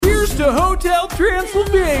to Hotel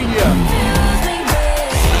Transylvania.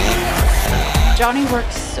 Johnny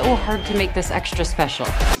works so hard to make this extra special.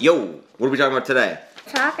 Yo, what are we talking about today?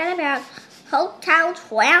 Talking about Hotel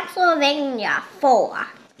Transylvania 4.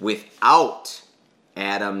 Without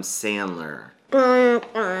Adam Sandler. Need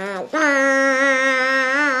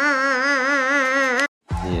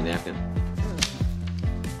a napkin?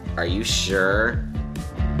 Are you sure?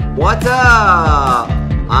 What's up?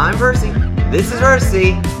 I'm Percy. This is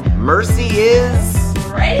Mercy. Mercy is...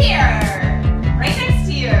 right here! Right next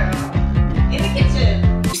to you! In the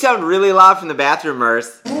kitchen! You sound really loud from the bathroom,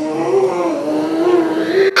 Merce.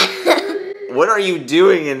 What are you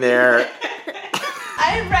doing in there?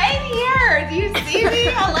 I'm right here! Do you see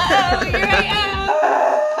me? Hello! Here I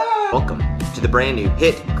am! Welcome to the brand new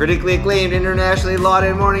hit, critically acclaimed, internationally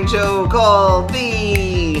lauded morning show called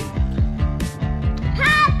The...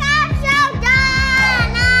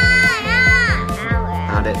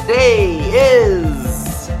 Found it. Today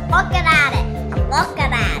is... Looking at it. I'm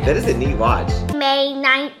looking at it. That is a neat watch. May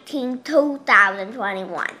 19,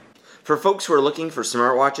 2021. For folks who are looking for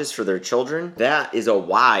smartwatches for their children, that is a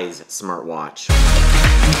wise smartwatch.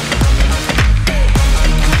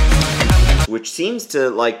 Which seems to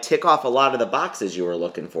like tick off a lot of the boxes you were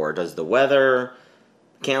looking for. It does the weather,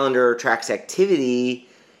 calendar, tracks activity.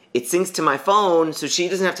 It syncs to my phone, so she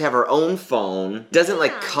doesn't have to have her own phone. Doesn't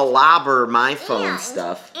like clobber my phone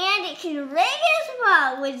stuff. And it can ring as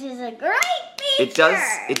well, which is a great feature.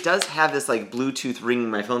 It does have this like Bluetooth ringing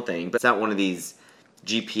my phone thing, but it's not one of these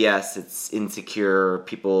GPS, it's insecure,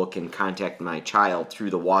 people can contact my child through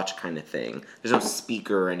the watch kind of thing. There's no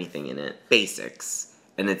speaker or anything in it. Basics.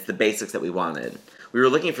 And it's the basics that we wanted. We were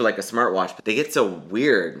looking for like a smartwatch, but they get so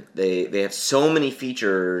weird. They have so many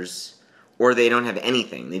features, or they don't have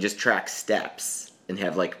anything. They just track steps and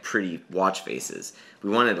have like pretty watch faces. We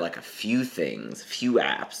wanted like a few things, a few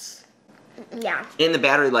apps. Yeah. And the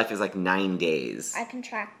battery life is like 9 days. I can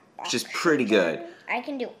track which is pretty good. I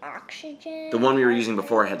can do oxygen. The one we were using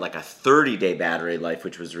before had like a 30-day battery life,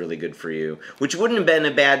 which was really good for you. Which wouldn't have been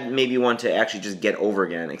a bad maybe one to actually just get over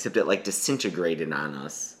again, except it like disintegrated on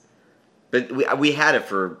us. But we had it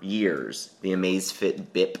for years, the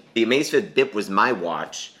Amazfit Bip. The Amazfit Bip was my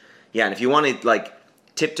watch. Yeah, and if you want to like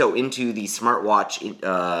tiptoe into the smartwatch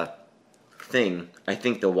thing, I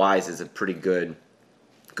think the Wise is a pretty good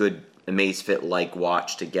Amazfit-like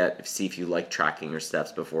watch to get, see if you like tracking your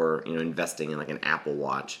steps before, investing in like an Apple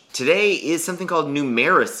Watch. Today is something called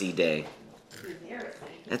Numeracy Day. Numeracy?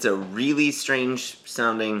 That's a really strange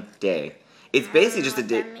sounding day. It's basically just a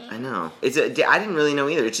day, I know. It's a day, I didn't really know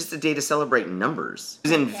either. It's just a day to celebrate numbers. It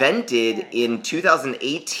was invented in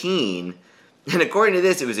 2018, and according to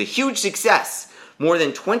this, it was a huge success. More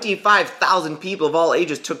than 25,000 people of all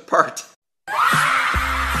ages took part.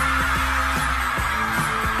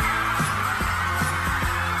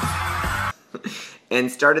 And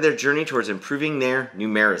started their journey towards improving their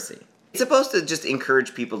numeracy. It's supposed to just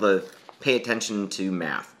encourage people to pay attention to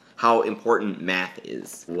math, how important math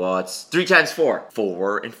is. What's 3 times 4?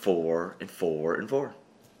 4 and 4 and 4 and 4.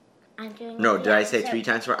 I'm doing No, did I say 3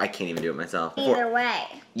 times 4? I can't even do it myself. Either way.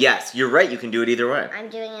 Yes, you're right, you can do it either way. I'm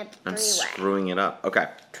doing it I'm 3 way. screwing it up. Okay.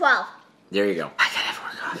 12. There you go. I gotta have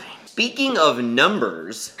more coffee. Speaking of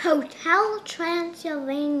numbers, Hotel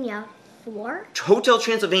Transylvania 4? Hotel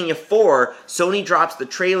Transylvania 4, Sony drops the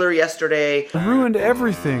trailer yesterday. Ruined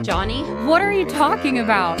everything. Johnny, what are you talking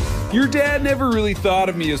about? Your dad never really thought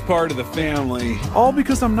of me as part of the family. All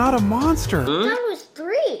because I'm not a monster. That was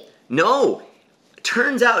 3. No,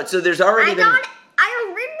 turns out, so there's already been... I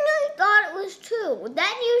originally thought it was 2. Then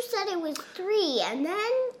you said it was 3, and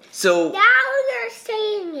then So, now you're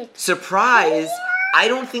saying it's surprise, 4? I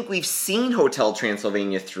don't think we've seen Hotel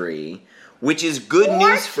Transylvania 3, which is good Or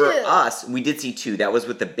news for 2. us. We did see 2. That was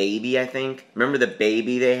with the baby, I think. Remember the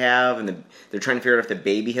baby they have? And they're trying to figure out if the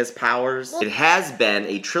baby has powers? It has been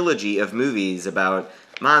a trilogy of movies about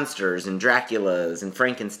monsters and Draculas and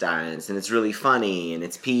Frankensteins, and it's really funny, and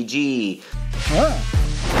it's PG.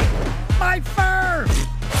 My fur!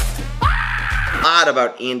 A lot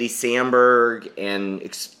about Andy Samberg and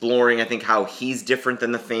exploring, I think, how he's different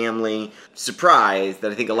than the family. Surprise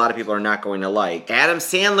that I think a lot of people are not going to like. Adam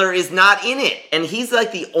Sandler is not in it, and he's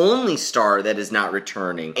like the only star that is not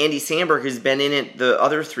returning. Andy Samberg has been in it the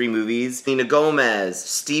other 3 movies. Selena Gomez,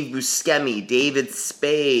 Steve Buscemi, David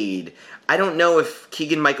Spade. I don't know if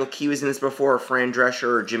Keegan-Michael Key was in this before, or Fran Drescher,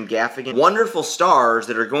 or Jim Gaffigan. Wonderful stars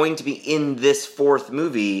that are going to be in this 4th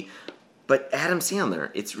movie. But Adam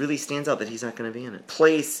Sandler, it really stands out that he's not going to be in it.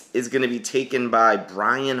 Place is going to be taken by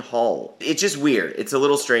Brian Hull. It's just weird. It's a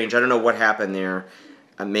little strange. I don't know what happened there.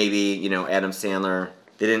 Maybe, Adam Sandler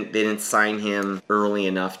They didn't sign him early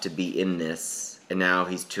enough to be in this, and now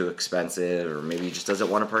he's too expensive, or maybe he just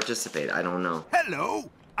doesn't want to participate. I don't know. Hello,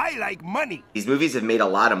 I like money. These movies have made a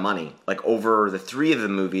lot of money. Like, over the 3 of the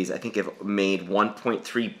movies, I think have made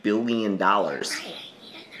 $1.3 billion.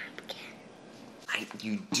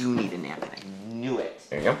 You do need a napkin. I knew it.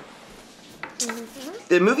 There you go.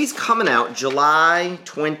 The movie's coming out July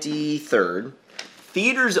 23rd.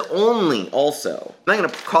 Theaters only, also. I'm not going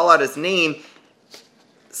to call out his name.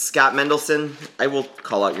 Scott Mendelson, I will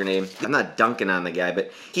call out your name. I'm not dunking on the guy,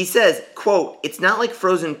 but he says, quote, "It's not like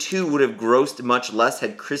Frozen 2 would have grossed much less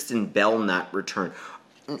had Kristen Bell not returned."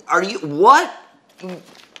 Are you, what?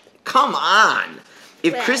 Come on.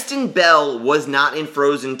 If Kristen Bell was not in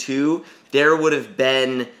Frozen 2, there would have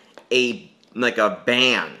been a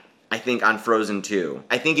ban, I think, on Frozen 2.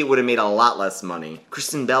 I think it would have made a lot less money.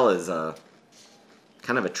 Kristen Bell is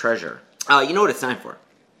kind of a treasure. You know what it's time for?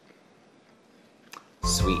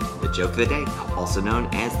 Sweet, the joke of the day, also known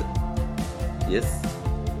as the... Yes?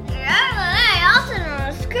 Also known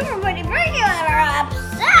as Cooper Buddy Regular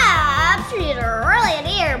upset. She's really an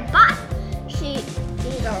ear, but she's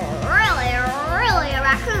really a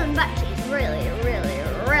raccoon, but she's really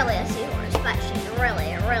a seahorse, but she's really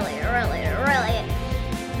a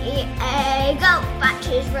goat, but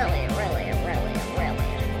she's really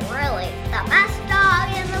the best dog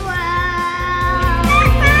in the world.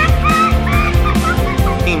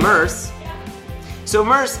 Hey, Merce. So,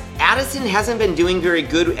 Merce, Addison hasn't been doing very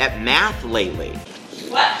good at math lately.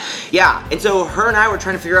 What? Yeah, and so her and I were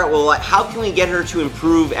trying to figure out, well, how can we get her to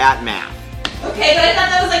improve at math? Okay, but I thought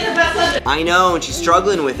that was like her best subject. I know, and she's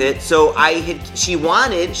struggling with it. So she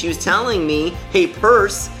was telling me, hey,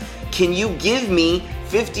 Purse, can you give me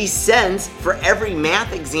 50 cents for every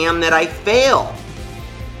math exam that I fail?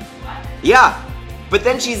 What? Yeah, but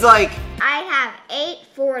then she's like, I have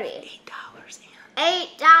 $8.40.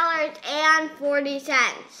 $8.40.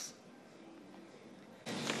 This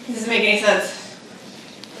doesn't make any sense.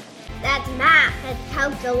 That's math. That's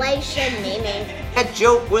calculation, Mimi. that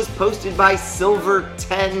joke was posted by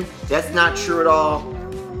Silver10. That's not true at all.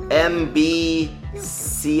 MBCSGO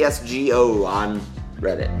on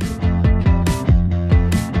Reddit.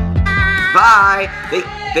 Bye.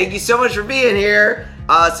 Thank you so much for being here.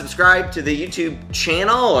 Subscribe to the YouTube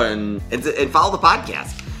channel and follow the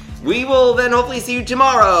podcast. We will then hopefully see you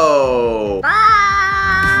tomorrow. Bye.